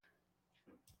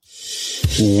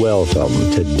Welcome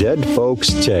to Dead Folks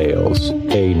Tales,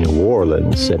 a New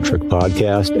Orleans-centric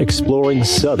podcast exploring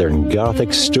Southern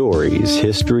Gothic stories,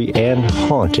 history, and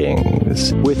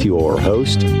hauntings, with your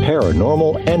host,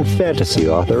 paranormal and fantasy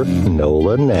author,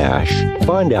 Nola Nash.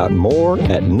 Find out more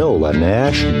at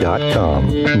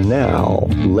nolanash.com. Now,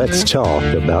 let's talk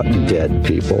about dead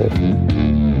people.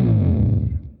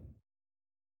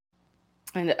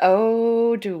 And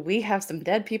oh, do we have some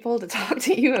dead people to talk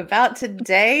to you about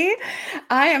today?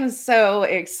 I am so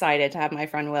excited to have my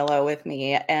friend Willow with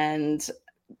me, and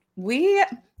we'll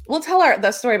tell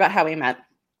the story about how we met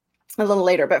a little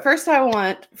later. But first, I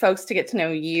want folks to get to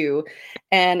know you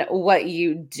and what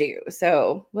you do.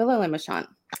 So, Willow and Mechant,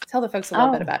 tell the folks a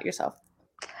little bit about yourself.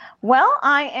 Well,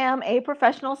 I am a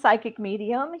professional psychic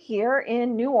medium here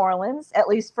in New Orleans, at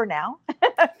least for now.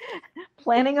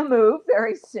 Planning a move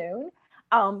very soon.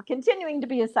 Continuing to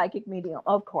be a psychic medium,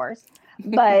 of course.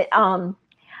 But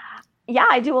yeah,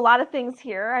 I do a lot of things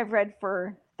here. I've read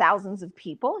for thousands of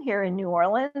people here in New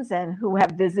Orleans and who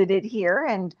have visited here,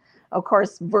 and of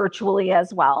course, virtually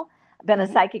as well. I've been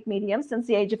a psychic medium since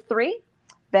the age of 3.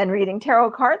 Been reading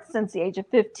tarot cards since the age of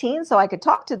 15, so I could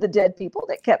talk to the dead people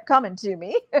that kept coming to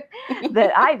me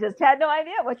that I just had no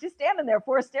idea what you're standing there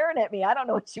for, staring at me. I don't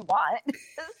know what you want.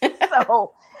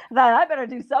 So that I better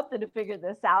do something to figure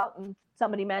this out. And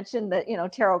somebody mentioned that,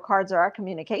 tarot cards are our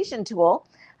communication tool.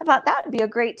 I thought that would be a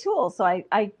great tool. So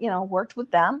I worked with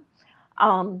them.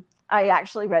 I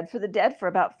actually read for the dead for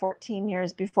about 14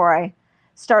 years before I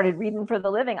started reading for the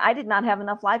living. I did not have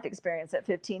enough life experience at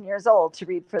 15 years old to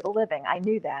read for the living. I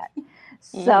knew that.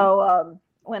 So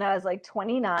when I was like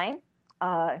 29,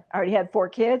 I already had 4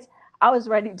 kids. I was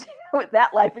ready to, with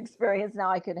that life experience, now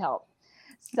I could help.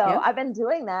 So I've been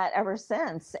doing that ever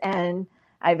since. And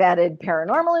I've added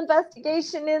paranormal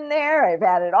investigation in there. I've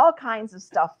added all kinds of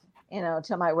stuff,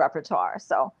 to my repertoire.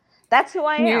 So that's who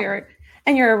I am.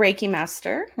 And you're a Reiki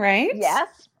master, right?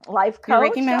 Yes. Life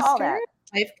coach, Reiki master. All that.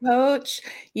 Life coach.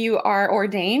 You are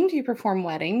ordained. You perform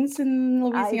weddings in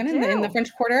Louisiana in the French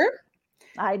Quarter.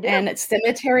 I do. And it's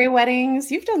cemetery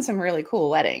weddings. You've done some really cool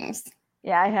weddings.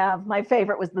 Yeah, I have. My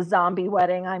favorite was the zombie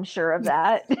wedding. I'm sure of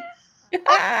that.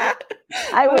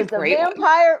 I was a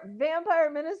vampire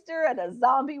minister at a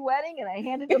zombie wedding, and I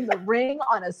handed him the ring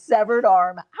on a severed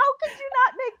arm. How could you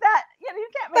not make that? You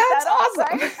can't make that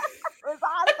awesome. Right? It was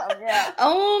awesome. Yeah.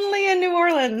 Only in New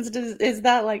Orleans is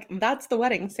that that's the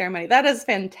wedding ceremony. That is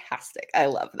fantastic. I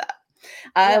love that.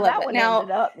 I love that it. One now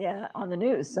ended up on the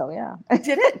news. So yeah.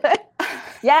 Did it?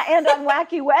 Yeah, and on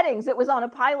Wacky Weddings. It was on a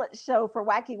pilot show for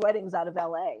Wacky Weddings out of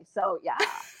LA. So yeah.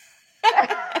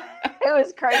 It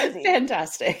was crazy.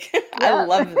 Fantastic. Yeah. I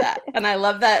love that. And I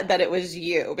love that it was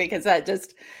you, because that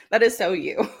is so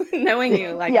you. Knowing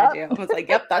you like I do. I was like,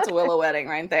 yep, that's a Willow wedding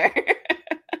right there.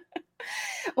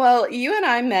 Well, you and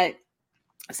I met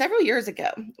several years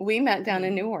ago. We met down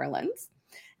in New Orleans,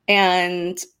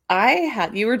 and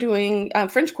you were doing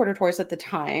French Quarter tours at the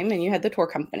time, and you had the tour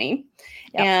company.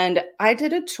 Yep. And I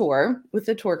did a tour with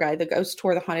the tour guide, the ghost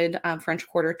tour, the haunted French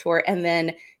Quarter tour. And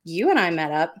then you and I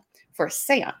met up for a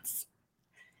seance.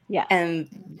 Yeah. And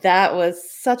that was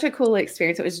such a cool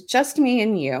experience. It was just me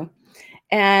and you.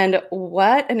 And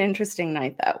what an interesting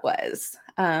night that was.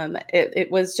 It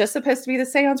was just supposed to be the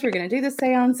seance. We're going to do the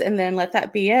seance and then let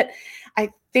that be it.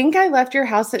 I think I left your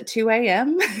house at 2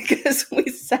 a.m. because we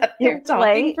sat there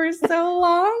talking for so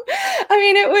long. I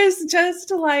mean, it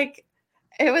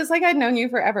was like I'd known you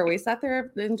forever. We sat there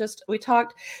and we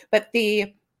talked, but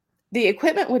the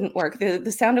equipment wouldn't work. The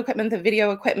sound equipment, the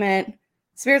video equipment,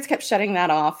 spirits kept shutting that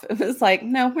off. It was like,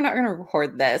 no, we're not going to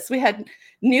record this. We had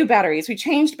new batteries. We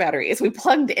changed batteries. We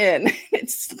plugged in. It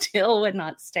still would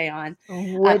not stay on.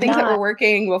 Things that were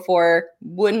working before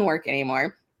wouldn't work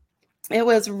anymore. It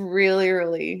was really,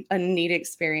 really a neat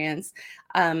experience.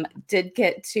 Did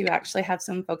get to actually have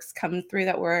some folks come through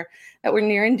that were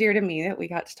near and dear to me that we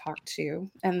got to talk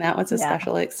to. And that was a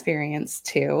special experience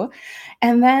too.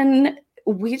 And then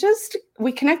we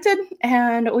connected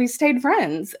and we stayed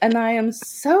friends. And I am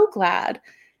so glad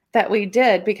that we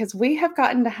did, because we have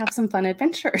gotten to have some fun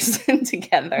adventures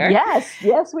together.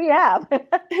 Yes, we have. And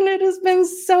it has been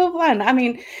so fun. I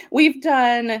mean,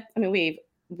 I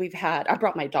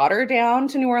brought my daughter down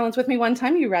to New Orleans with me one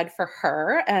time. You read for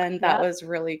her, and that was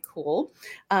really cool.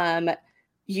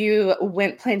 You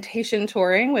went plantation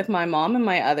touring with my mom and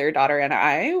my other daughter and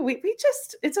I.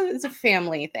 It's a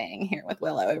family thing here with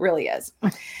Willow. It really is.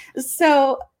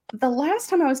 So the last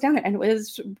time I was down there, and it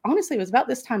was about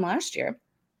this time last year,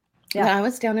 that I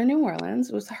was down in New Orleans.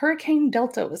 It was Hurricane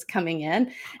Delta was coming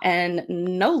in, and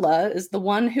Nola is the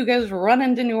one who goes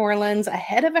running to New Orleans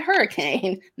ahead of a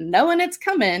hurricane, knowing it's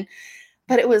coming.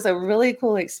 But it was a really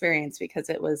cool experience because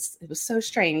it was so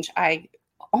strange. I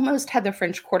almost had the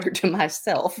French Quarter to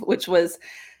myself, which was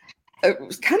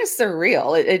kind of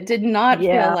surreal. It did not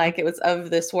feel like it was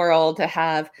of this world to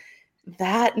have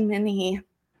that many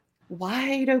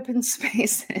wide open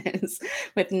spaces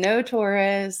with no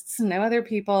tourists, no other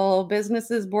people,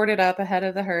 businesses boarded up ahead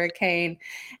of the hurricane.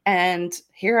 And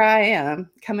here I am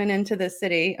coming into the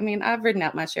city. I mean, I've ridden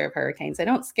out my share of hurricanes. They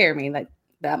don't scare me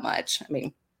that much. I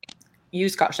mean,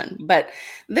 use caution. But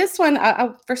this one,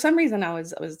 for some reason, I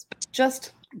was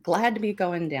just glad to be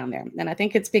going down there. And I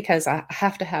think it's because I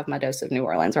have to have my dose of New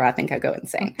Orleans or I think I go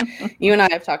insane. You and I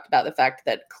have talked about the fact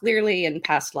that clearly in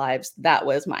past lives, that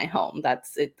was my home.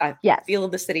 That's it. I feel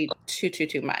the city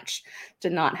too much to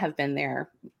not have been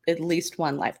there at least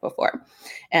one life before.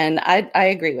 And I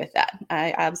agree with that.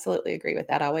 I absolutely agree with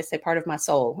that. I always say part of my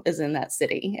soul is in that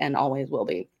city and always will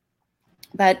be.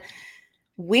 But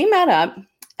we met up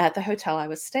at the hotel I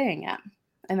was staying at,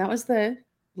 and that was the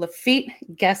Lafitte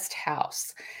Guest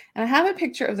House. And I have a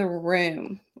picture of the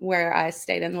room where I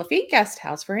stayed in. Lafitte Guest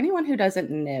House, for anyone who doesn't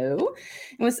know,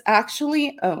 it was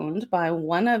actually owned by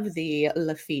one of the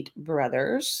Lafitte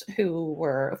brothers, who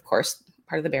were, of course,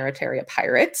 part of the Barataria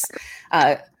Pirates.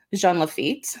 Jean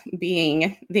Lafitte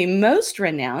being the most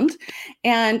renowned,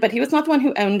 but he was not the one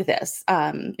who owned this.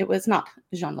 It was not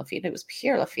Jean Lafitte, it was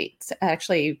Pierre Lafitte.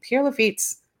 Actually, Pierre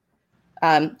Lafitte's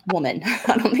woman.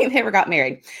 I don't think they ever got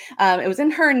married. It was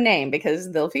in her name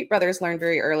because the Lafitte brothers learned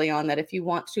very early on that if you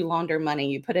want to launder money,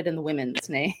 you put it in the women's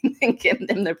name and give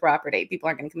them the property. People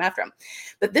aren't going to come after them.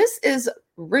 But this is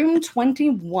room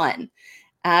 21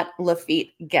 at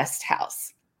Lafitte Guest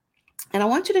House. And I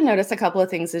want you to notice a couple of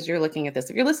things as you're looking at this.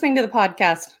 If you're listening to the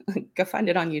podcast, go find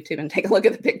it on YouTube and take a look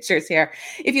at the pictures here.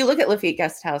 If you look at Lafitte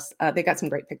Guest House, they got some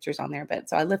great pictures on there. But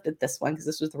so I lifted this one because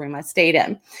this was the room I stayed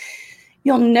in.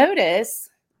 You'll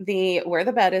notice where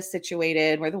the bed is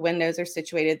situated, where the windows are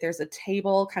situated. There's a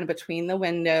table kind of between the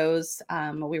windows.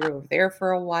 We were over there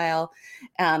for a while.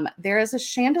 There is a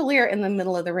chandelier in the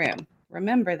middle of the room.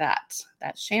 Remember that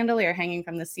chandelier hanging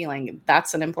from the ceiling,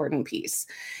 that's an important piece.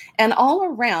 And all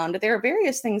around, there are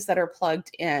various things that are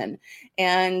plugged in.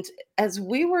 And as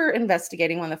we were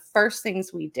investigating, one of the first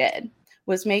things we did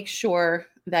was make sure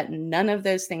that none of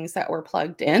those things that were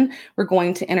plugged in were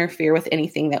going to interfere with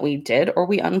anything that we did, or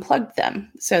we unplugged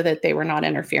them so that they were not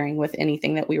interfering with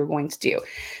anything that we were going to do.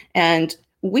 And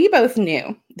we both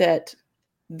knew that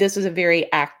this was a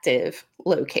very active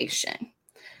location.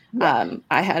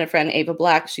 I had a friend, Ava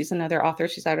Black. She's another author.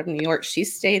 She's out of New York. She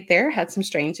stayed there, had some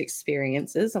strange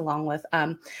experiences, along with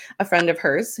a friend of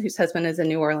hers whose husband is a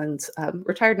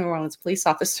retired New Orleans police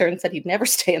officer, and said he'd never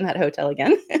stay in that hotel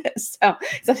again.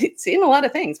 So he'd seen a lot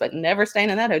of things, but never staying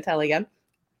in that hotel again.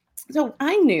 So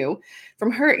I knew from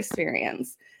her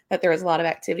experience that there was a lot of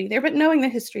activity there, but knowing the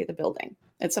history of the building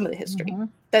and some of the history,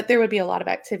 that there would be a lot of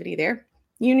activity there.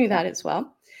 You knew that as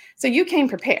well. So you came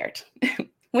prepared.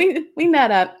 We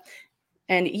met up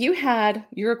and you had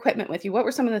your equipment with you. What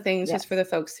were some of the things, just for the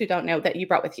folks who don't know, that you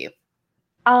brought with you?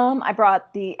 I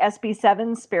brought the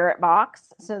SB7 spirit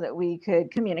box so that we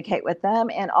could communicate with them,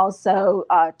 and also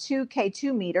 2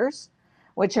 K2 meters,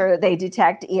 which they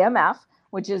detect EMF,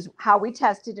 which is how we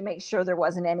tested to make sure there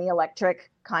wasn't any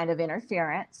electric kind of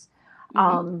interference.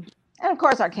 And of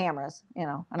course our cameras,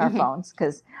 and our phones,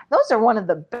 because those are one of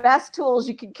the best tools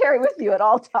you can carry with you at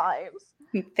all times.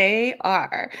 They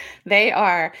are.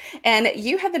 And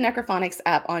you had the Necrophonics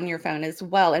app on your phone as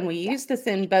well. And we used this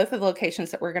in both of the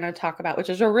locations that we're going to talk about, which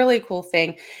is a really cool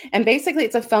thing. And basically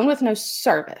it's a phone with no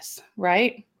service,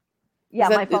 right? Yeah,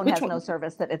 my phone has no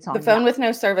service that it's on. The phone with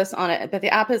no service on it, but the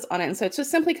app is on it. And so it's just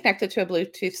simply connected to a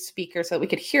Bluetooth speaker so that we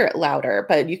could hear it louder,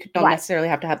 but you don't necessarily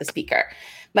have to have the speaker.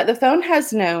 But the phone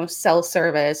has no cell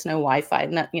service, no Wi-Fi,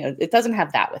 it doesn't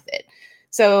have that with it.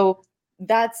 So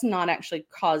that's not actually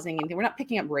causing anything. We're not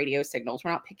picking up radio signals.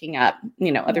 We're not picking up,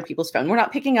 other people's phone. We're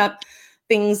not picking up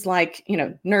things like,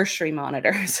 nursery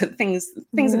monitors, things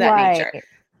of that nature.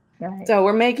 Right. So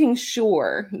we're making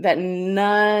sure that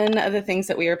none of the things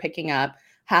that we are picking up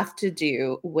have to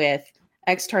do with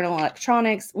external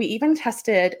electronics. We even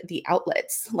tested the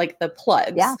outlets, like the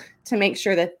plugs, to make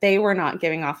sure that they were not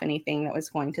giving off anything that was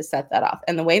going to set that off.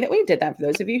 And the way that we did that, for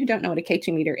those of you who don't know what a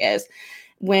K2 meter is,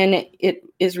 when it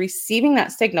is receiving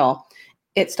that signal,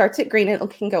 it starts at green. It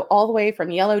can go all the way from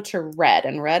yellow to red.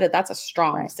 And red, that's a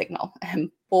strong signal.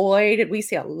 And boy, did we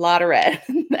see a lot of red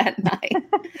that night.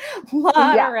 A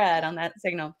lot of red on that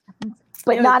signal.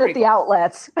 But not at the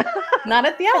outlets. Not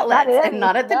at the outlets. And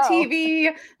not at the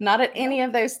TV, not at any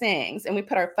of those things. And we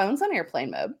put our phones on airplane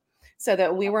mode so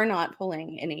that we were not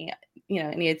pulling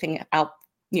anything out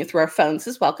through our phones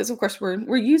as well, because of course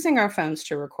we're using our phones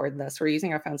to record this. We're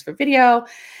using our phones for video,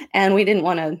 and we didn't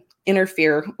want to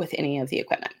interfere with any of the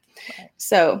equipment. Right.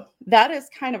 So that is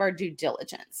kind of our due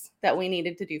diligence that we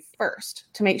needed to do first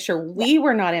to make sure we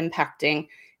were not impacting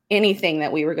anything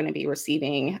that we were going to be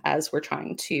receiving as we're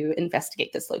trying to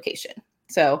investigate this location.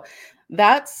 So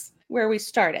that's where we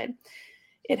started.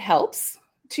 It helps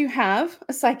to have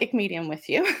a psychic medium with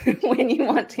you when you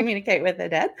want to communicate with the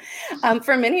dead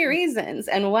for many reasons.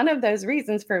 And one of those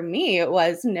reasons for me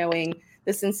was knowing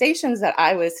the sensations that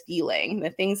I was feeling, the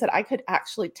things that I could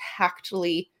actually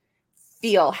tactily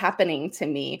feel happening to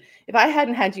me. If I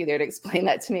hadn't had you there to explain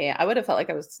that to me, I would have felt like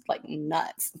I was like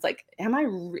nuts. It's like,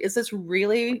 is this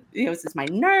really, is this my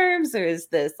nerves, or is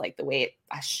this like the way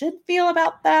I should feel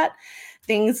about that?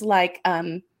 Things like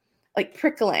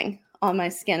prickling on my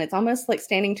skin. It's almost like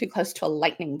standing too close to a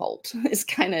lightning bolt. It's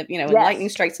kind of, when lightning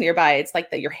strikes nearby, it's like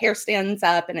that your hair stands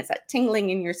up and it's that tingling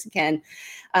in your skin.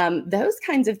 Those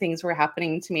kinds of things were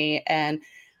happening to me. And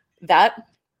that,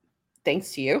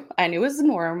 thanks to you, I knew was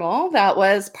normal. That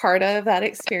was part of that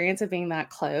experience of being that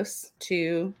close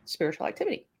to spiritual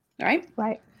activity. All right.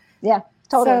 Right. Yeah,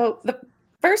 totally. So the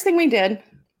first thing we did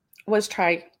was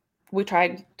tried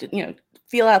to,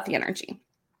 feel out the energy.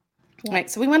 Yeah.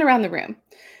 Right. So we went around the room,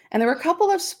 and there were a couple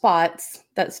of spots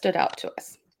that stood out to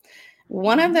us.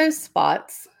 One of those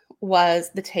spots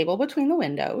was the table between the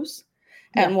windows.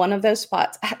 And one of those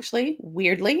spots, actually,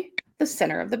 weirdly, the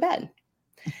center of the bed.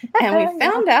 And we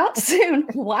found out soon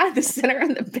why the center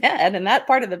of the bed and that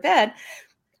part of the bed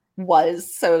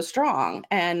was so strong.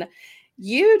 And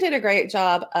you did a great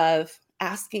job of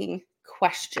asking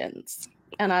questions.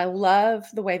 And I love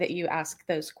the way that you ask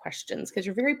those questions, because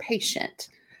you're very patient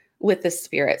with the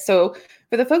spirit. So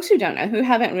for the folks who don't know, who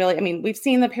haven't really, we've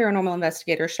seen the paranormal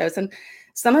investigator shows, and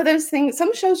some of those things,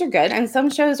 some shows are good and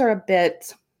some shows are a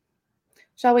bit,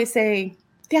 shall we say,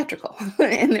 theatrical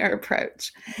in their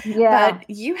approach. Yeah. But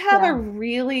you have a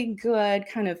really good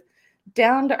kind of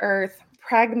down to earth,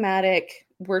 pragmatic,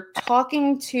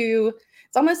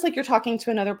 it's almost like you're talking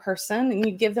to another person, and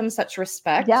you give them such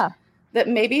respect that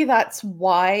maybe that's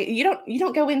why you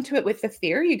don't go into it with the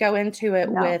fear. You go into it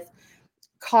with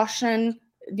caution.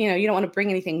 You don't want to bring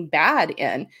anything bad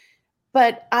in.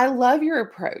 But I love your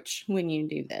approach when you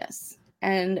do this.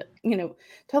 And,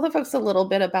 tell the folks a little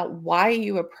bit about why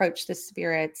you approach the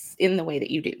spirits in the way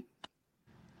that you do.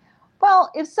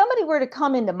 Well, if somebody were to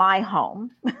come into my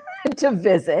home to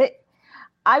visit,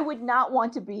 I would not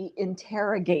want to be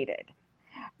interrogated.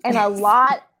 And a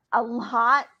lot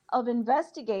of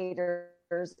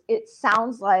investigators, it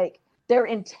sounds like they're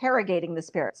interrogating the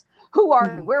spirits. Who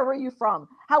are you? Where were you from?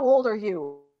 How old are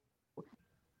you?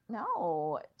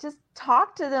 No, just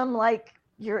talk to them like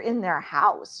you're in their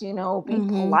house, be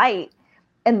polite.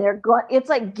 And it's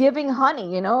like giving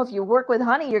honey, if you work with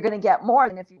honey, you're going to get more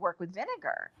than if you work with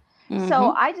vinegar.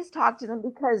 So I just talk to them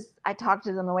because I talk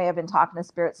to them the way I've been talking to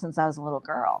spirits since I was a little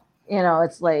girl.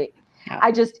 It's like,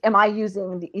 am I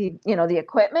using the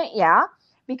equipment? Yeah.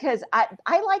 Because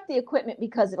I like the equipment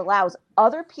because it allows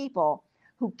other people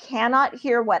who cannot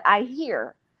hear what I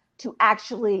hear to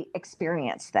actually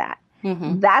experience that.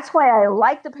 That's why I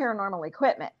like the paranormal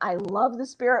equipment. I love the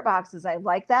spirit boxes. I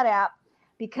like that app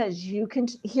because you can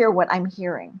hear what I'm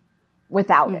hearing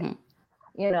without it.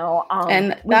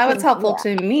 And that was helpful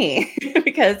to me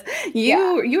because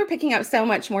you were picking up so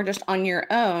much more just on your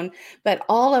own, but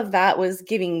all of that was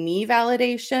giving me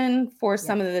validation for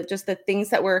some of the things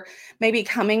that were maybe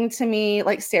coming to me,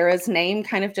 like Sarah's name,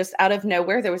 kind of just out of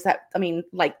nowhere. There was that,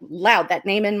 like loud, that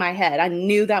name in my head. I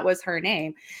knew that was her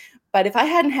name. But if I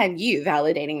hadn't had you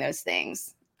validating those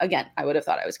things, again, I would have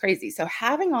thought I was crazy. So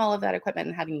having all of that equipment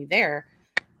and having you there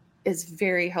is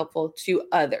very helpful to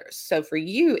others. So for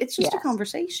you, it's just a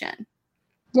conversation.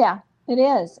 Yeah, it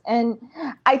is. And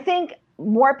I think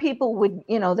more people would,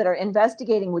 that are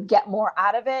investigating would get more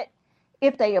out of it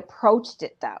if they approached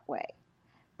it that way.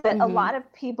 But a lot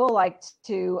of people like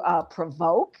to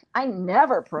provoke. I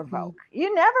never provoke.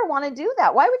 You never want to do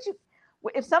that. Why would you?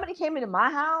 If somebody came into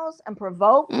my house and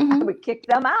provoked, I would kick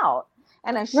them out.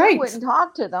 And I wouldn't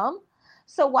talk to them.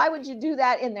 So why would you do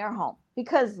that in their home?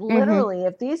 Because literally,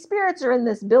 if these spirits are in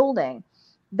this building,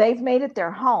 they've made it their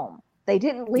home. They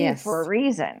didn't leave for a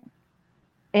reason,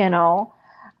 So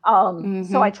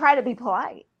I try to be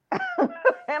polite.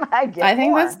 And I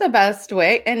think that's the best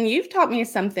way. And you've taught me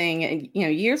something,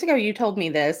 years ago, you told me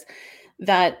this,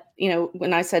 that,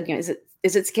 when I said,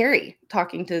 is it scary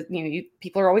talking to,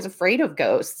 people are always afraid of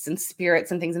ghosts and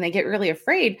spirits and things, and they get really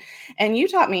afraid. And you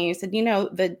taught me, you said,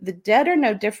 the dead are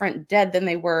no different dead than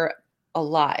they were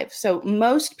alive. So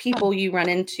most people you run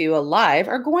into alive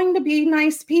are going to be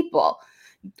nice people.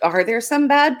 Are there some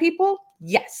bad people?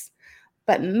 Yes.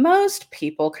 But most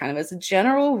people, kind of as a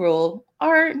general rule,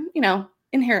 are,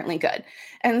 inherently good.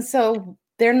 And so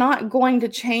they're not going to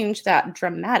change that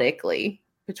dramatically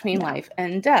between life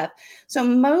and death. So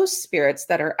most spirits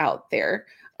that are out there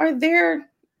are there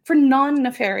for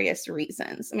non-nefarious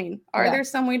reasons. I mean, are there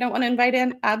some we don't want to invite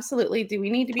in? Absolutely. Do we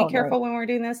need to be careful when we're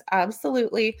doing this?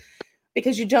 Absolutely.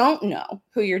 Because you don't know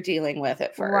who you're dealing with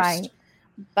at first. Right.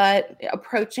 But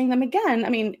approaching them again, I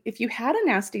mean, if you had a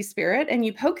nasty spirit and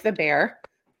you poke the bear,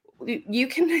 you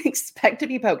can expect to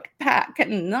be poked back,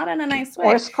 and not in a nice way.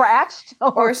 Or scratched.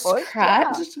 Or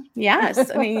scratched. Yeah. Yes.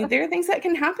 I mean, there are things that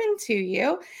can happen to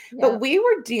you. Yeah. But we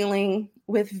were dealing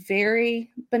with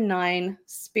very benign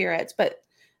spirits, but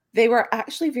they were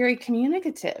actually very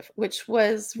communicative, which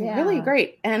was really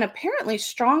great, and apparently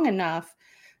strong enough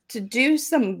to do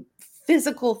some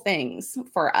physical things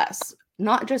for us,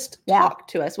 not just talk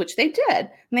to us, which they did. And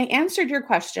they answered your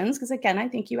questions because, again, I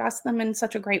think you asked them in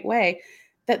such a great way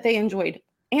that they enjoyed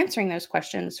answering those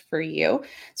questions for you.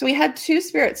 So we had two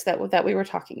spirits that we were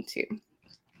talking to.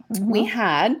 Mm-hmm. We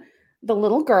had the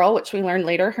little girl, which we learned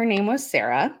later her name was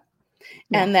Sarah.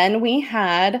 Yeah. And then we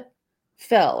had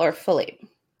Phil or Philippe.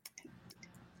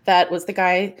 That was the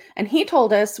guy. And he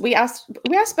told us, we asked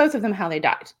both of them how they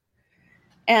died.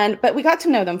 But we got to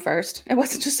know them first. It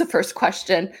wasn't just the first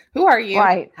question. Who are you?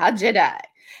 Right. How'd you die?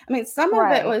 I mean, some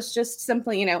of it was just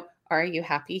simply, are you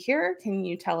happy here? Can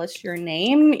you tell us your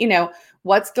name?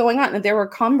 What's going on? And there were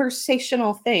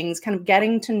conversational things, kind of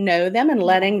getting to know them and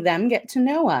letting them get to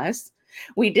know us.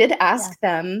 We did ask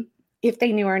them if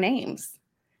they knew our names,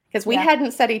 because we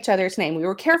hadn't said each other's name. We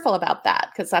were careful about that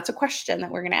because that's a question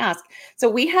that we're going to ask. So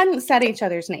we hadn't said each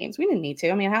other's names. We didn't need to.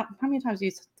 I mean, how many times do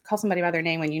you call somebody by their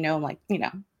name when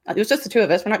it was just the two of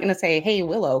us. We're not going to say, hey,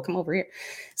 Willow, come over here.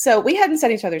 So we hadn't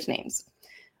said each other's names,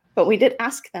 but we did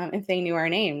ask them if they knew our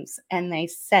names, and they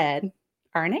said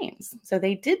our names. So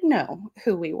they did know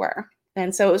who we were.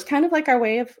 And so it was kind of like our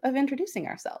way of introducing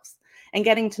ourselves and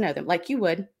getting to know them like you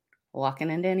would walking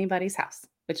into anybody's house,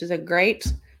 which is a great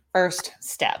first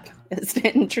step, is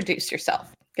to introduce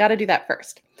yourself. Got to do that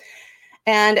first.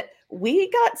 And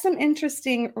we got some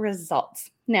interesting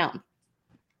results. Now,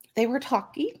 they were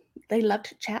talky. They loved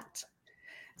to chat.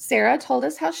 Sarah told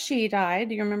us how she died.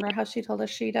 Do you remember how she told us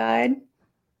she died?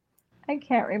 I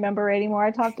can't remember anymore.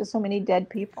 I talked to so many dead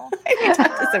people. We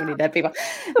talked to so many dead people.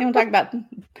 We don't talk about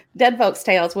dead folks'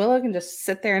 tales. Willow can just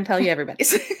sit there and tell you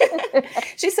everybody's.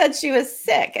 She said she was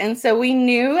sick. And so we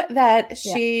knew that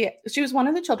she was one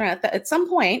of the children at some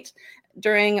point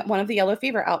during one of the yellow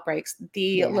fever outbreaks.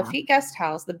 The Lafitte guest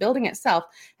house, the building itself,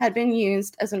 had been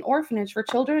used as an orphanage for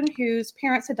children whose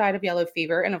parents had died of yellow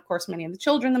fever. And of course, many of the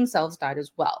children themselves died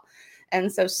as well.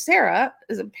 And so Sarah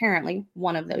is apparently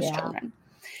one of those children.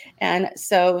 And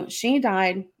so she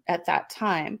died at that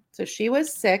time. So she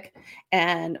was sick,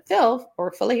 and Phil,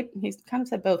 or Philippe, he kind of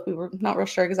said both. We were not real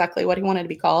sure exactly what he wanted to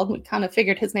be called. We kind of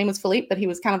figured his name was Philippe, but he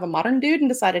was kind of a modern dude and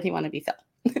decided he wanted to be Phil.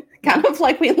 Kind of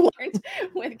like we learned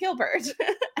with Gilbert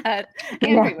at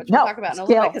Andrew, which we'll talk about in a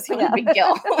little bit, because he wanted to be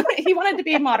Gil. He wanted to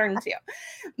be modern too.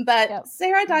 But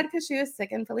Sarah died because she was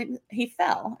sick, and Philippe, he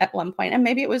fell at one point. And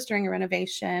maybe it was during a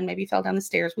renovation. Maybe he fell down the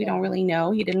stairs. We don't really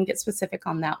know. He didn't get specific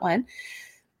on that one.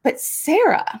 But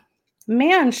Sarah,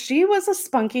 man, she was a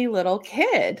spunky little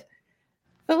kid.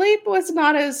 Philippe was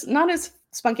not as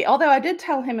spunky. Although I did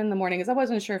tell him in the morning, because I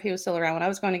wasn't sure if he was still around when I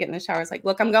was going to get in the shower. I was like,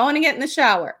 look, I'm going to get in the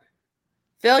shower.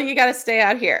 Phil, you got to stay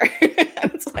out here.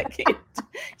 It's like,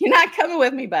 you're not coming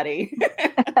with me, buddy.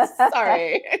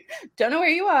 Sorry. Don't know where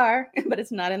you are, but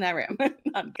it's not in that room.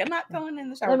 I'm not going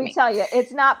in the shower. Let me tell you,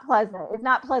 it's not pleasant. It's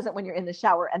not pleasant when you're in the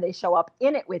shower and they show up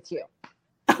in it with you.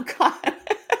 Oh, God.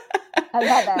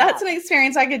 That's an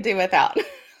experience I could do without.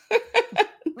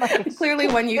 Clearly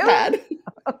one you've had.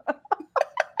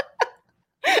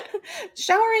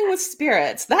 Showering with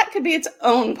spirits. That could be its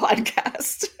own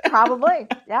podcast. Probably.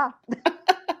 Yeah.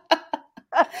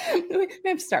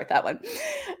 Maybe start that one.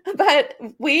 But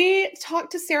we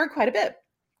talked to Sarah quite a bit.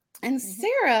 And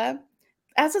Sarah,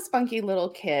 as a spunky little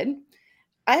kid,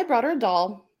 I had brought her a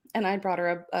doll and I brought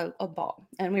her a ball.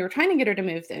 And we were trying to get her to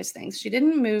move those things. She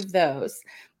didn't move those.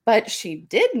 But she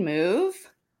did move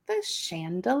the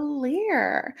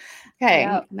chandelier.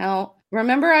 Okay, Now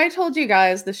remember I told you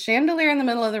guys the chandelier in the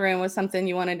middle of the room was something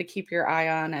you wanted to keep your eye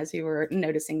on as you were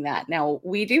noticing that. Now,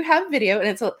 we do have video,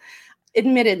 and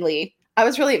admittedly, I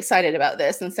was really excited about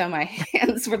this. And so my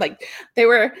hands were like,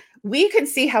 we could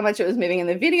see how much it was moving in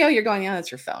the video. You're going, oh,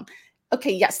 that's your phone.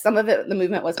 Okay, yes, some of it, the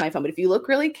movement was my phone. But if you look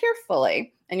really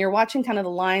carefully and you're watching kind of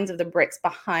the lines of the bricks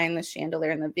behind the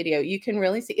chandelier in the video, you can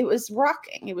really see it was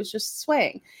rocking. It was just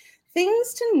swaying.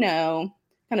 Things to know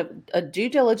kind of a due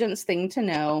diligence thing to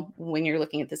know when you're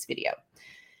looking at this video.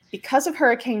 Because of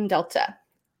Hurricane Delta,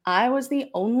 I was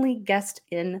the only guest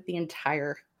in the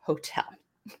entire hotel.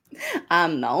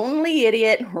 I'm the only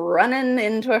idiot running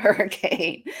into a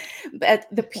hurricane. But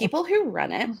the people who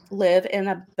run it live in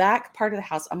a back part of the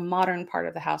house, a modern part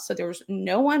of the house. So there was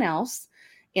no one else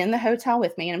in the hotel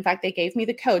with me. And in fact, they gave me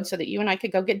the code so that you and I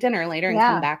could go get dinner later and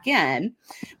come back in,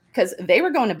 because they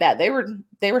were going to bed.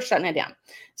 They were shutting it down.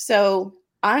 So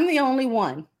I'm the only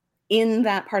one in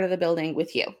that part of the building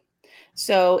with you.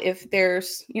 So if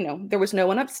there's, there was no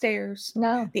one upstairs.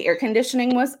 No. The air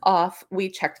conditioning was off. We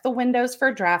checked the windows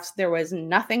for drafts. There was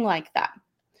nothing like that.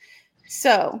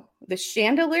 So the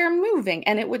chandelier moving,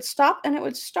 and it would stop and it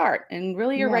would start, and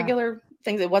really irregular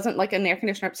things. It wasn't like an air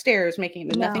conditioner upstairs making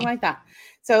it, nothing like that.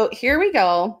 So here we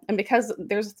go. And because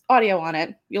there's audio on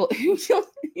it, you'll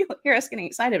hear us getting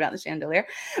excited about the chandelier.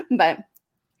 But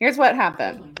here's what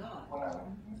happened.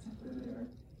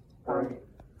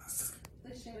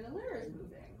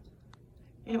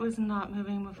 It was not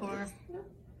moving before.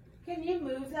 Can you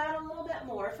move that a little bit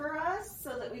more for us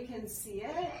so that we can see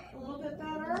it a little bit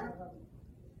better?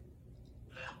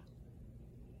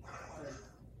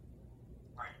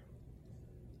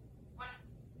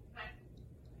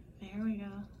 There we go.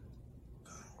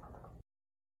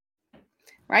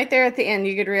 Right there at the end,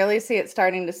 you could really see it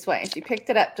starting to sway. She picked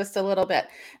it up just a little bit.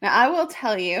 Now, I will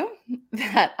tell you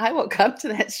that I woke up to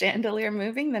that chandelier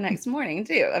moving the next morning,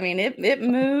 too. I mean, it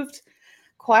moved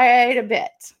quite a bit.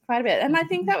 And I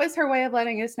think that was her way of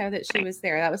letting us know that she was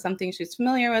there. That was something she was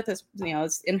familiar with, it's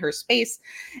in her space.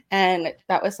 And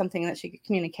that was something that she could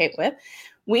communicate with.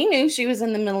 We knew she was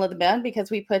in the middle of the bed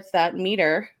because we put that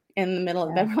meter in the middle of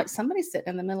the bed. We're like, somebody's sitting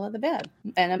in the middle of the bed.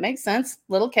 And it makes sense.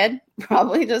 Little kid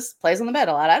probably just plays on the bed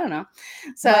a lot. I don't know.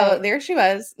 So there she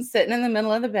was sitting in the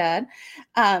middle of the bed.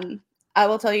 I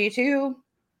will tell you too,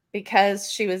 because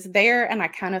she was there and I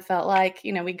kind of felt like,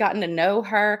 we'd gotten to know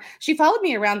her. She followed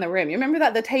me around the room. You remember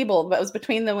that the table that was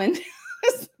between the windows?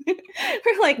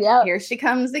 We're like, Here she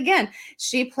comes again.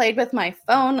 She played with my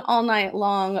phone all night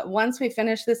long. Once we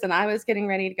finished this and I was getting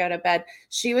ready to go to bed,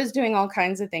 she was doing all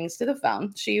kinds of things to the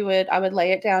phone. I would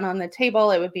lay it down on the table.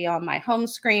 It would be on my home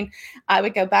screen. I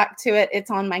would go back to it.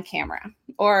 It's on my camera,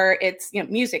 or it's,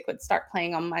 music would start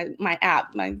playing on my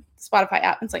app, my Spotify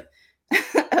app. It's like,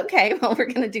 okay, well, we're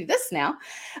going to do this now.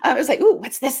 I was like, ooh,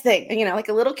 what's this thing? Like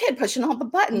a little kid pushing all the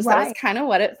buttons. That was kind of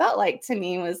what it felt like to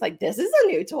me, was like, this is a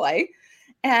new toy.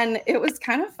 And it was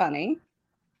kind of funny,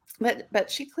 but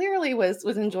she clearly was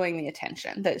enjoying the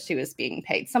attention that she was being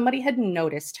paid. Somebody had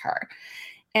noticed her.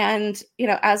 And,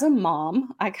 as a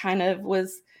mom, I kind of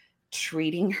was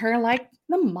treating her like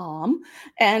the mom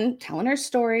and telling her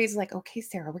stories like, okay,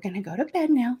 Sarah, we're going to go to bed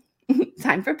now.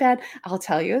 Time for bed. I'll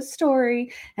tell you a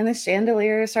story. And the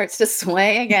chandelier starts to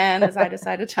sway again as I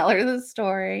decide to tell her the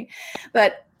story.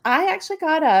 But I actually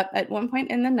got up at one point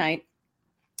in the night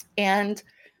and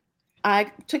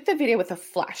I took the video with a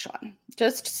flash on,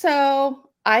 just so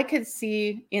I could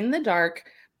see in the dark,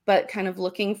 but kind of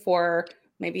looking for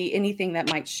maybe anything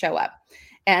that might show up.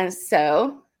 And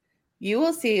so you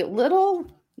will see little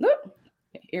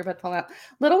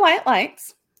white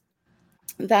lights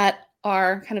that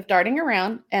are kind of darting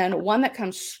around, and one that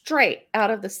comes straight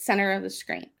out of the center of the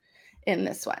screen in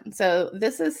this one. So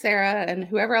this is Sarah and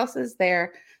whoever else is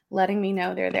there letting me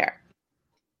know they're there.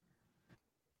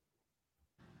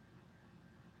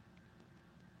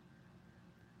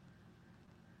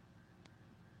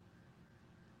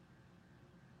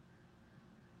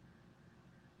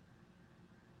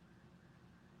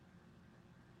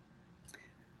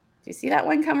 Do you see that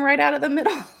one come right out of the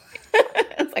middle?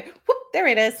 It's like, whoop, there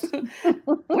it is.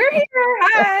 We're here.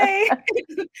 Hi.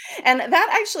 And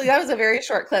that was a very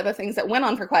short clip of things that went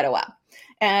on for quite a while.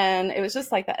 And it was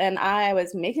just like that. And I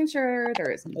was making sure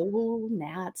there is no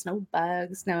gnats, no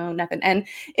bugs, no nothing. And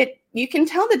you can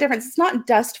tell the difference. It's not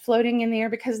dust floating in the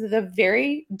air because of the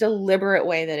very deliberate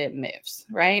way that it moves,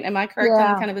 right? Am I correct?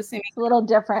 Yeah. I'm kind of assuming It's a little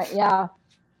different. Yeah.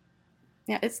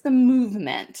 Yeah, it's the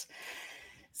movement.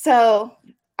 So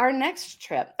our next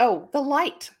trip, the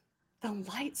light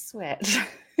switch.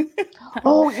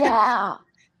 Oh, yeah.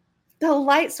 The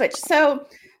light switch. So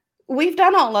we've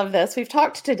done all of this. We've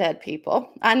talked to dead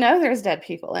people. I know there's dead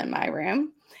people in my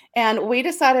room. And we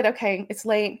decided, okay, it's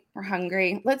late. We're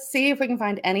hungry. Let's see if we can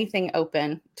find anything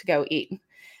open to go eat.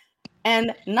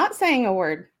 And not saying a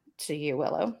word to you,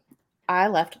 Willow, I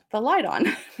left the light on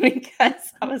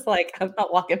because I was like, I'm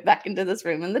not walking back into this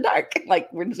room in the dark.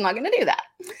 Like, we're just not going to do that.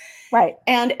 Right.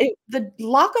 And the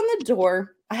lock on the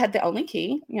door, I had the only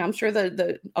key. I'm sure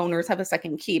the owners have a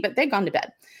second key, but they'd gone to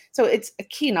bed. So it's a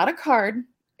key, not a card.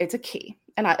 It's a key.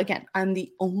 And I'm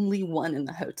the only one in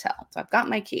the hotel. So I've got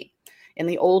my key in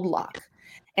the old lock.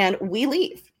 And we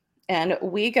leave. And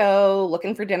we go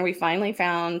looking for dinner. We finally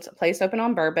found a place open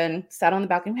on Bourbon, sat on the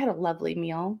balcony. We had a lovely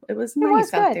meal. It was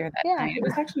nice out there that night. It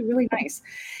was actually really nice.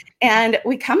 And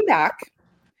we come back,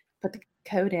 put the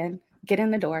code in, get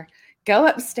in the door, go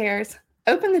upstairs,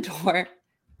 open the door.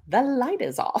 The light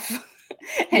is off.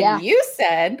 And you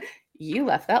said you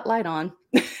left that light on.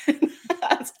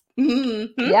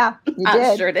 Mm-hmm. Yeah, you did.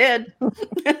 I sure did.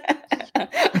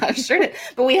 I sure did.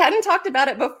 But we hadn't talked about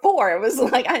it before. It was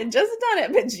like I had just done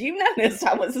it, but you noticed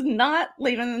I was not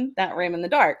leaving that room in the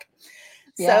dark.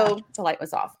 So the light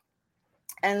was off.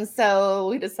 And so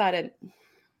we decided,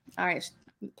 all right,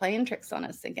 playing tricks on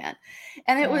us again.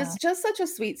 And it was just such a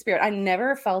sweet spirit. I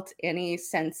never felt any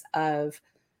sense of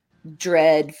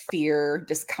dread, fear,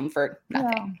 discomfort,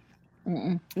 nothing.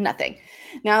 No. Nothing.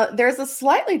 Now, there's a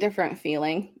slightly different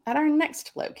feeling at our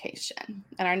next location.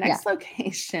 And our next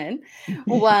location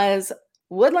was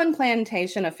Woodland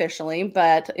Plantation officially,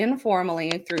 but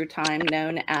informally through time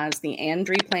known as the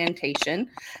Andre Plantation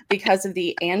because of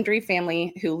the Andre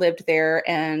family who lived there.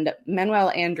 And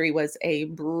Manuel Andre was a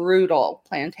brutal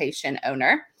plantation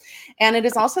owner. And it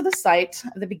is also the site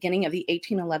of the beginning of the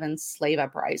 1811 slave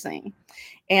uprising.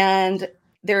 And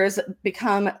there's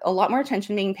become a lot more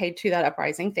attention being paid to that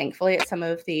uprising, thankfully, at some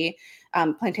of the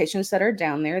plantations that are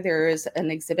down there. There is an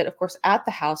exhibit, of course, at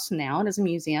the house now. It is a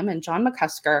museum. And John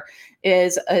McCusker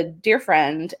is a dear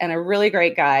friend and a really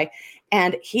great guy.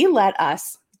 And he let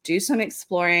us do some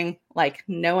exploring like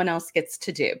no one else gets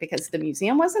to do because the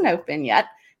museum wasn't open yet.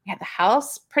 We had the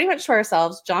house pretty much to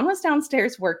ourselves. John was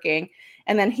downstairs working,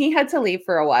 and then he had to leave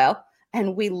for a while.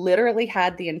 And we literally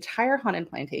had the entire haunted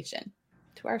plantation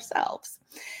to ourselves.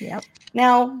 Yep.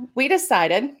 Now we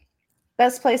decided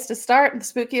best place to start, the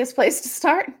spookiest place to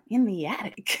start, in the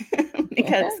attic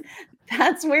because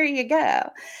that's where you go.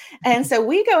 And so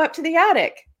we go up to the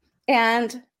attic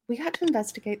and we got to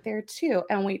investigate there too.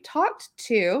 And we talked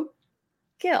to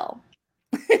Gil.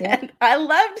 And I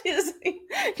loved his,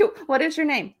 what is your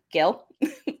name? Gil.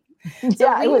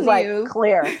 So it was like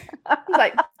clear.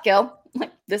 Like, Gil,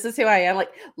 like, this is who I am,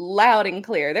 like loud and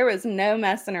clear. There was no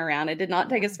messing around. It did not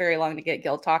take us very long to get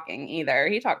Gil talking either.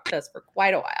 He talked to us for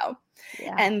quite a while.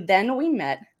 Yeah. And then we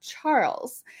met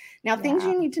Charles. Now, things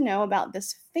you need to know about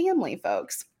this family,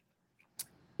 folks.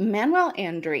 Manuel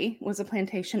Andre was a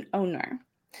plantation owner.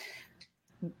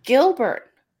 Gilbert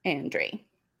Andre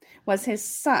was his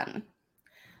son.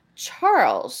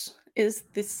 Charles is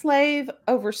the slave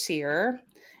overseer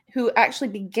who actually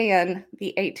began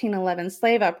the 1811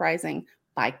 slave uprising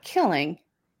by killing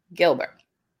Gilbert.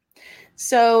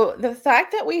 So the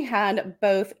fact that we had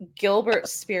both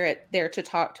Gilbert's spirit there to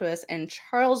talk to us and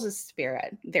Charles's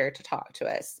spirit there to talk to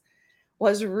us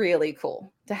was really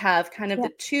cool to have kind of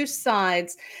the two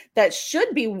sides that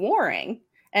should be warring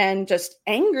and just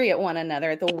angry at one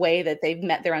another the way that they've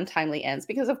met their untimely ends.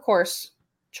 Because, of course,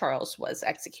 Charles was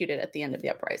executed at the end of the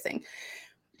uprising.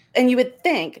 And you would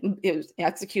think it was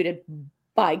executed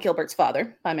by Gilbert's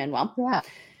father, by Manuel. Yeah.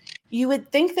 You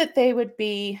would think that they would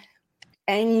be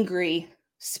angry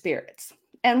spirits.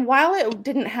 And while it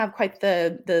didn't have quite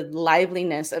the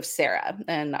liveliness of Sarah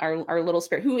and our little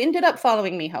spirit, who ended up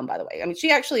following me home, by the way. I mean, she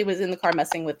actually was in the car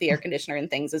messing with the air conditioner and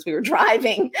things as we were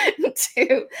driving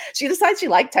she decides she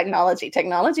liked technology.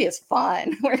 Technology is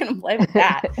fun. We're going to play with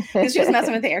that. Because she was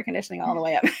messing with the air conditioning all the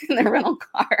way up in the rental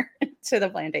car to the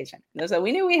plantation. So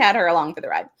we knew we had her along for the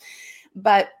ride.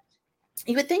 But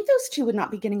you would think those two would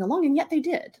not be getting along, and yet they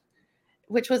did,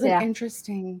 which was an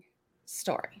interesting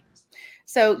story.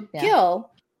 So Gil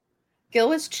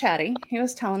was chatty. He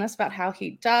was telling us about how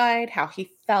he died, how he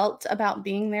felt about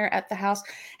being there at the house,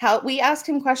 how we asked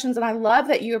him questions. And I love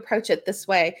that you approach it this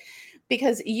way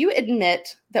because you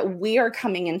admit that we are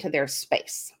coming into their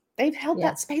space. They've held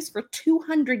that space for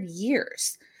 200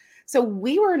 years. So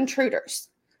we were intruders.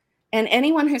 And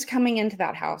anyone who's coming into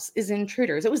that house is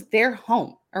intruders. It was their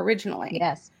home originally.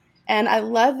 Yes. And I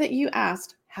love that you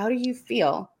asked, how do you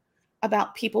feel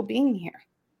about people being here?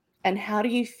 And how do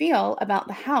you feel about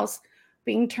the house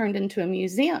being turned into a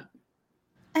museum?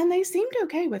 And they seemed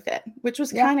okay with it, which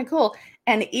was kind of cool.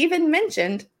 And even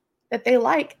mentioned that they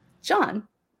like John.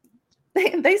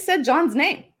 They said John's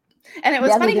name. And it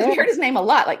was funny because we heard his name a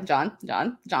lot, like John.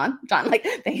 Like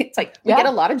it's like we get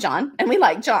a lot of John and we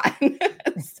like John.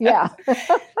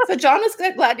 So John was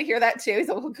glad to hear that too. He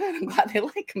said, well, good, I'm glad they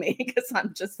like me because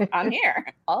I'm here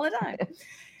all the time.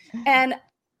 And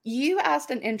you asked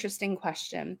an interesting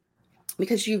question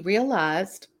because you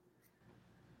realized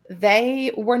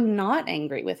they were not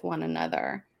angry with one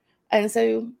another. And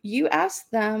so you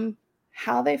asked them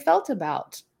how they felt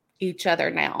about each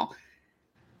other now?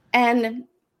 And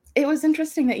it was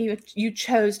interesting that you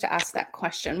chose to ask that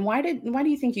question. Why do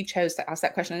you think you chose to ask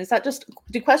that question? Is that just,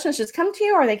 do questions just come to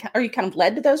you, or are you kind of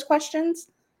led to those questions?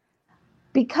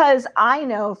 Because I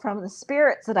know from the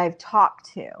spirits that I've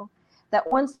talked to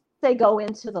that once they go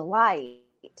into the light,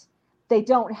 they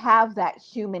don't have that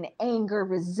human anger,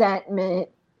 resentment,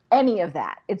 any of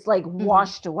that. It's like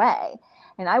washed away.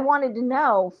 And I wanted to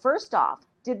know, first off,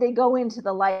 did they go into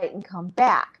the light and come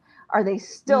back? Are they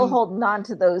still holding on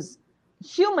to those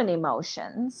human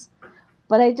emotions?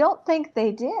 But I don't think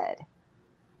they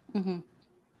did.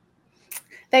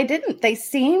 They didn't. They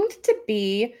seemed to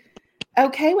be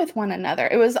okay with one another.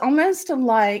 It was almost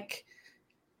like,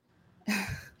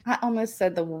 I almost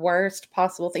said the worst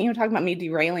possible thing. You're talking about me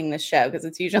derailing the show because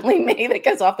it's usually me that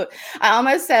goes off I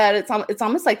almost said it's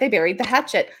almost like they buried the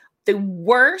hatchet. The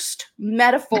worst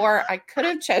metaphor I could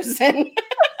have chosen.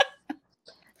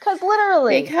 Because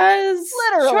literally, Charles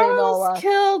Nola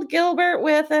killed Gilbert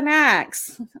with an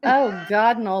axe. Oh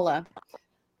God, Nola.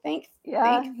 Think he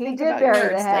think did about bury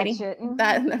words, the hatchet.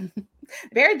 That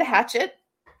buried the hatchet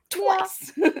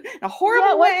twice in a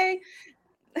horrible way.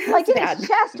 Like in his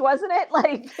chest, wasn't it?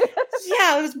 Like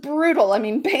yeah, it was brutal. I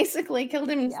mean, basically killed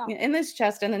him in his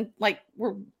chest, and then like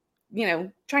we're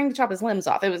trying to chop his limbs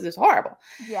off. It was horrible.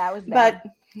 Yeah, it was bad.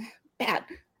 But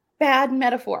bad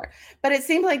metaphor. But it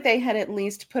seemed like they had at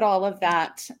least put all of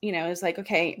that, it was like,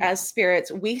 okay, as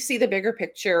spirits, we see the bigger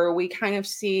picture. We kind of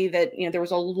see that, there was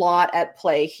a lot at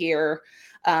play here.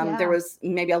 There was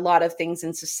maybe a lot of things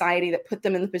in society that put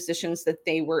them in the positions that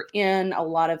they were in, a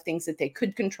lot of things that they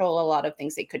could control, a lot of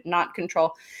things they could not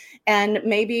control. And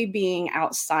maybe being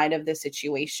outside of the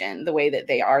situation the way that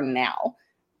they are now,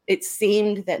 it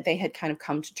seemed that they had kind of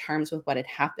come to terms with what had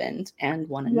happened and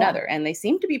one another. And they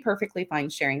seemed to be perfectly fine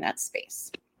sharing that space.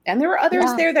 And there were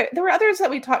others there were others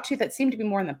that we talked to that seemed to be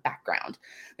more in the background.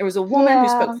 There was a woman who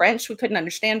spoke French. We couldn't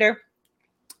understand her.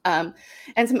 And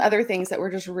some other things that were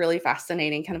just really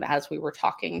fascinating kind of as we were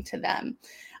talking to them.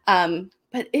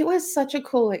 But it was such a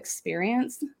cool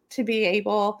experience to be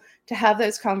able to have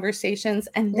those conversations.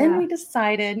 And then we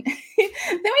decided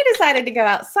to go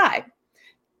outside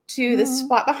to the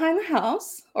spot behind the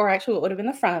house, or actually what would have been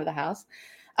the front of the house,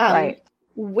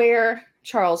 where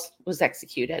Charles was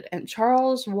executed. And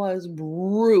Charles was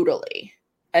brutally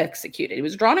executed. He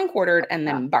was drawn and quartered and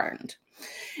then burned.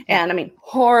 And I mean,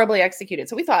 horribly executed.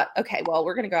 So we thought, okay, well,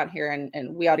 we're going to go out here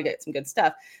and we ought to get some good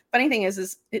stuff. Funny thing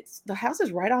is the house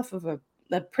is right off of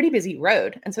a pretty busy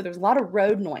road. And so there was a lot of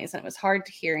road noise and it was hard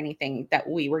to hear anything that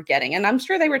we were getting. And I'm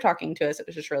sure they were talking to us. It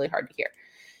was just really hard to hear.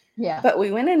 Yeah. But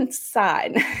we went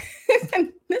inside.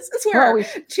 And this is where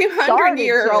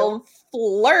 200-year-old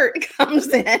flirt comes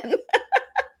in.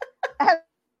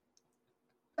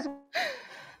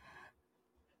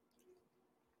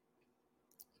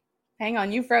 Hang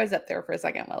on, you froze up there for a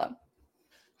second, Willow.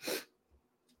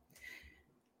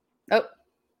 Oh,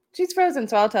 she's frozen,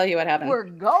 so I'll tell you what happened. We're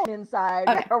going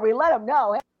inside, or we let them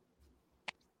know.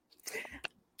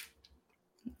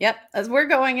 Yep, as we're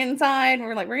going inside,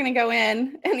 we're like, we're going to go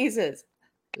in. And he says,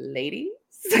 ladies,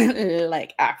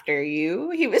 like after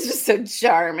you. He was just so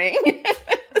charming.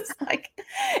 It's like,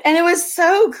 and it was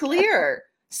so clear.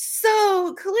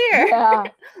 So clear. Yeah.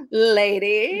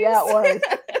 Ladies. Yeah, it was.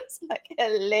 It's like,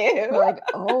 hello. We're like,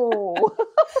 oh.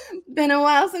 Been a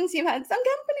while since you've had some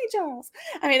company, Charles.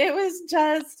 I mean, it was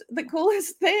just the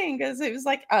coolest thing because it was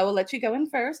like, I will let you go in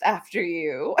first after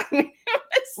you. I mean, it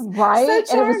was right?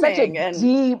 So charming. And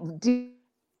it was such a deep.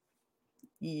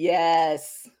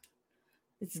 Yes.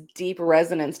 Its deep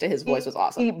resonance to his voice was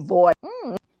awesome. Deep voice.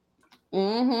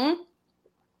 Mm-hmm.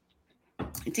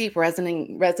 Deep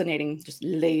resonating, just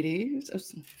ladies. It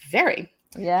was very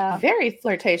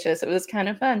flirtatious. It was kind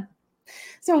of fun.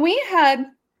 So we had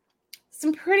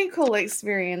some pretty cool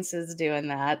experiences doing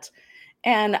that.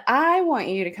 And I want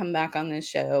you to come back on this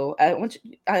show. I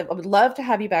would love to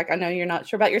have you back. I know you're not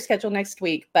sure about your schedule next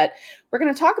week, but we're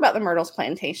going to talk about the Myrtles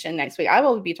Plantation next week. I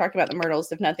will be talking about the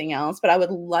Myrtles if nothing else, but I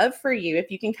would love for you, if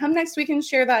you can come next week and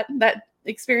share that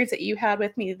experience that you had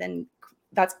with me, then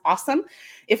that's awesome.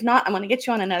 If not, I'm going to get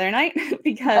you on another night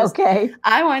because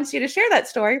I want you to share that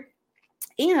story.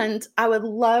 And I would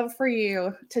love for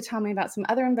you to tell me about some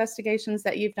other investigations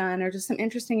that you've done or just some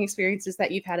interesting experiences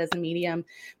that you've had as a medium,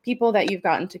 people that you've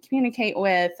gotten to communicate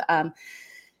with,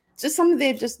 just some of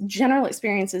the just general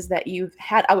experiences that you've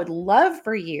had. I would love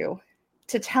for you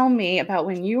to tell me about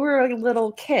when you were a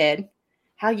little kid,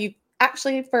 how you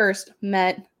actually first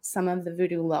met some of the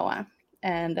Voodoo Loa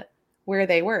and where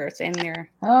they were in there.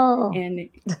 Oh, and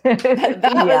that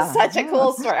was such a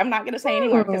cool story. I'm not going to say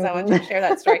anymore because I want you to share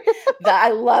that story. I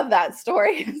love that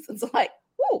story. It's like,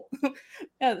 Ooh.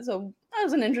 Yeah, so that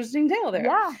was an interesting tale there.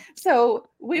 Yeah. So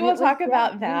we will talk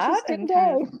about an that. interesting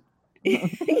day.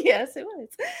 Yes, it was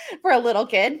for a little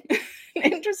kid.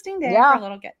 Interesting day Yeah. for a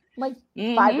little kid. Like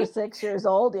 5 or 6 years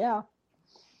old. Yeah.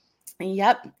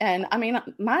 Yep. And I mean,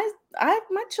 my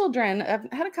children, I've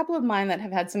had a couple of mine that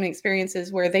have had some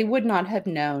experiences where they would not have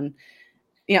known.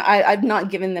 I've not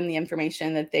given them the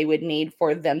information that they would need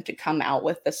for them to come out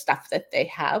with the stuff that they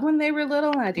have when they were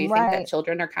little. And I do think that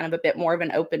children are kind of a bit more of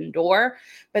an open door,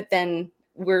 but then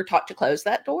we're taught to close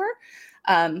that door.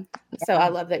 So I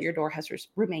love that your door has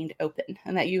remained open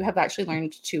and that you have actually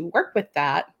learned to work with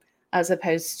that as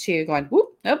opposed to going,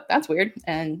 whoop, nope, that's weird,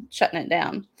 and shutting it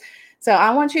down. So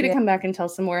I want you to come back and tell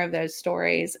some more of those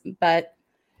stories, but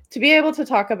to be able to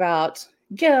talk about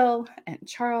Gil and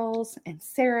Charles and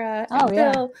Sarah and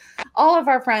Bill, all of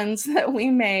our friends that we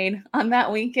made on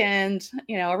that weekend,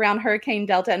 around Hurricane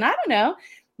Delta. And I don't know,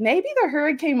 maybe the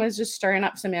hurricane was just stirring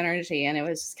up some energy and it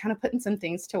was kind of putting some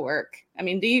things to work. I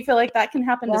mean, do you feel like that can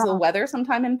happen? Yeah. Does the weather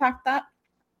sometime impact that?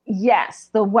 Yes,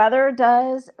 the weather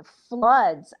does.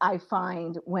 Floods, I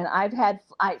find, when I've had,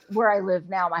 where I live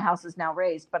now, my house is now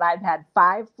raised, but I've had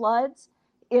 5 floods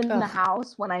in the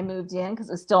house when I moved in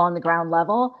because it's still on the ground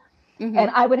level. Mm-hmm.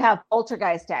 And I would have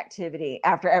poltergeist activity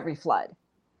after every flood.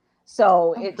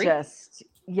 So just,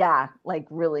 like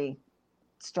really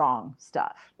strong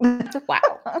stuff.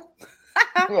 Wow.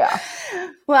 Yeah.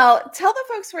 Well, tell the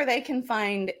folks where they can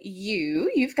find you.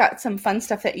 You've got some fun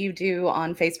stuff that you do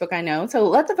on Facebook, I know. So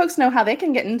let the folks know how they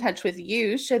can get in touch with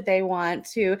you should they want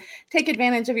to take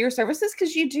advantage of your services,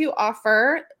 because you do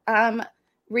offer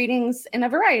readings in a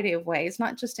variety of ways,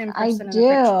 not just in person in the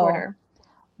French Quarter.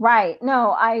 Right.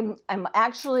 No, I'm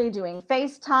actually doing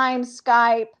FaceTime,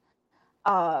 Skype,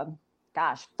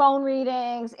 phone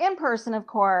readings, in person, of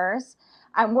course.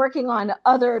 I'm working on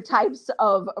other types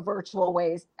of virtual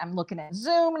ways. I'm looking at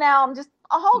Zoom now. I'm just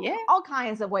all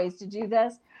kinds of ways to do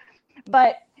this.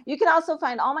 But you can also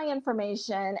find all my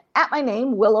information at my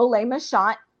name,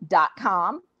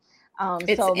 willowlaymechant.com.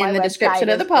 It's so in the description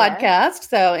of the podcast.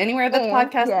 So anywhere that the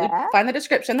podcast, find the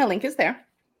description. The link is there.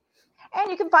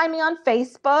 And you can find me on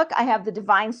Facebook. I have the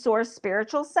Divine Source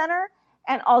Spiritual Center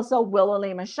and also Willow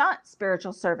Mechant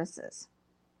Spiritual Services.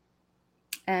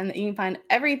 And you can find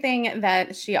everything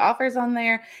that she offers on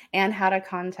there and how to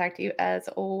contact you as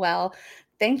well.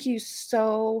 Thank you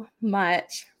so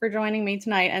much for joining me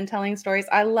tonight and telling stories.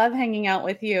 I love hanging out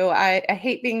with you. I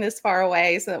hate being this far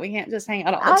away so that we can't just hang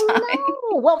out all the time. I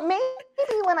know. Well, maybe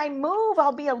when I move,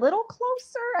 I'll be a little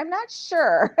closer. I'm not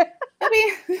sure.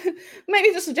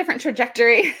 maybe just a different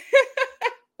trajectory.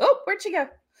 Oh, where'd she go?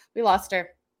 We lost her.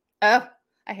 Oh,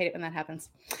 I hate it when that happens.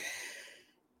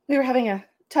 We were having a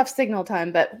tough signal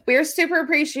time, but we're super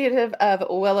appreciative of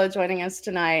Willow joining us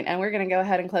tonight, and we're going to go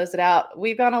ahead and close it out.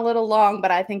 We've gone a little long,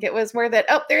 but I think it was worth it.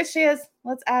 Oh, there she is.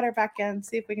 Let's add her back in,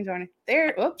 see if we can join her.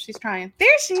 There. Oops, she's trying.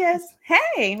 There she is.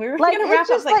 Hey, we were going to wrap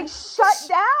up. Like shut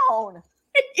down.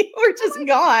 You were just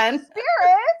gone.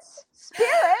 Spirits.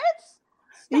 Yes.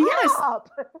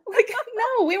 Like,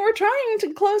 no, we were trying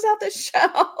to close out the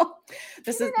show.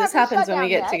 This happens when we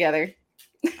get together.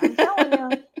 I'm telling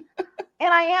you.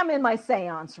 And I am in my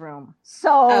seance room.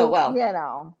 So,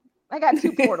 I got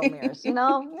 2 portal mirrors,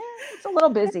 it's a little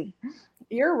busy.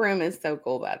 Your room is so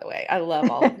cool, by the way. I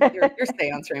love all of your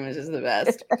seance room is just the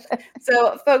best.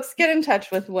 So folks, get in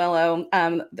touch with Willow.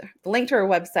 The link to her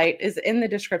website is in the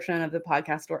description of the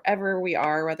podcast, wherever we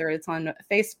are, whether it's on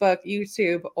Facebook,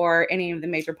 YouTube, or any of the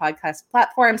major podcast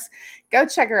platforms. Go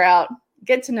check her out.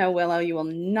 Get to know Willow. You will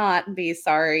not be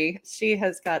sorry. She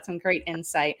has got some great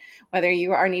insight, whether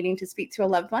you are needing to speak to a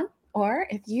loved one, or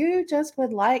if you just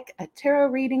would like a tarot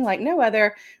reading like no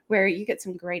other, where you get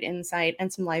some great insight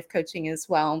and some life coaching as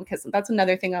well. Because that's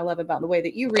another thing I love about the way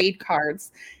that you read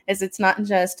cards, is it's not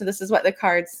just, this is what the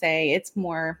cards say. It's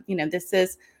more, this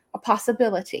is a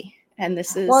possibility. And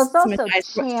this is it's also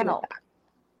channeled.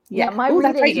 Yeah, my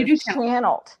readings are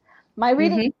channeled. My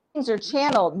readings are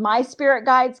channeled. My spirit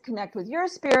guides connect with your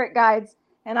spirit guides,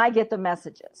 and I get the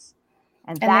messages.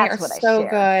 And that's what I share. So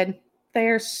good. They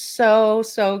are so,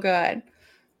 so good.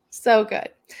 So good.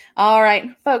 All right,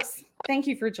 folks, thank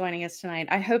you for joining us tonight.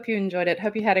 I hope you enjoyed it.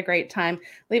 Hope you had a great time.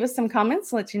 Leave us some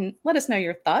comments. Let us know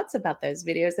your thoughts about those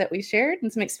videos that we shared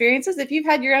and some experiences. If you've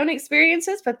had your own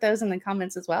experiences, put those in the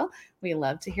comments as well. We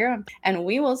love to hear them. And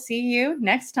we will see you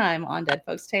next time on Dead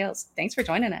Folks Tales. Thanks for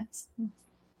joining us.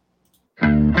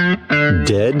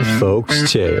 Dead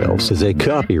Folks Tales is a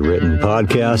copywritten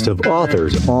podcast of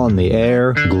Authors on the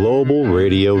Air Global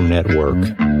Radio Network.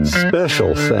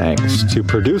 Special thanks to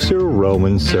producer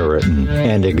Roman Suritin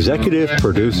and executive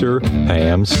producer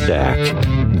Pam Stack.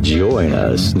 Join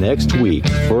us next week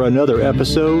for another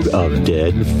episode of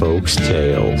Dead Folks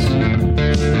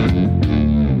Tales.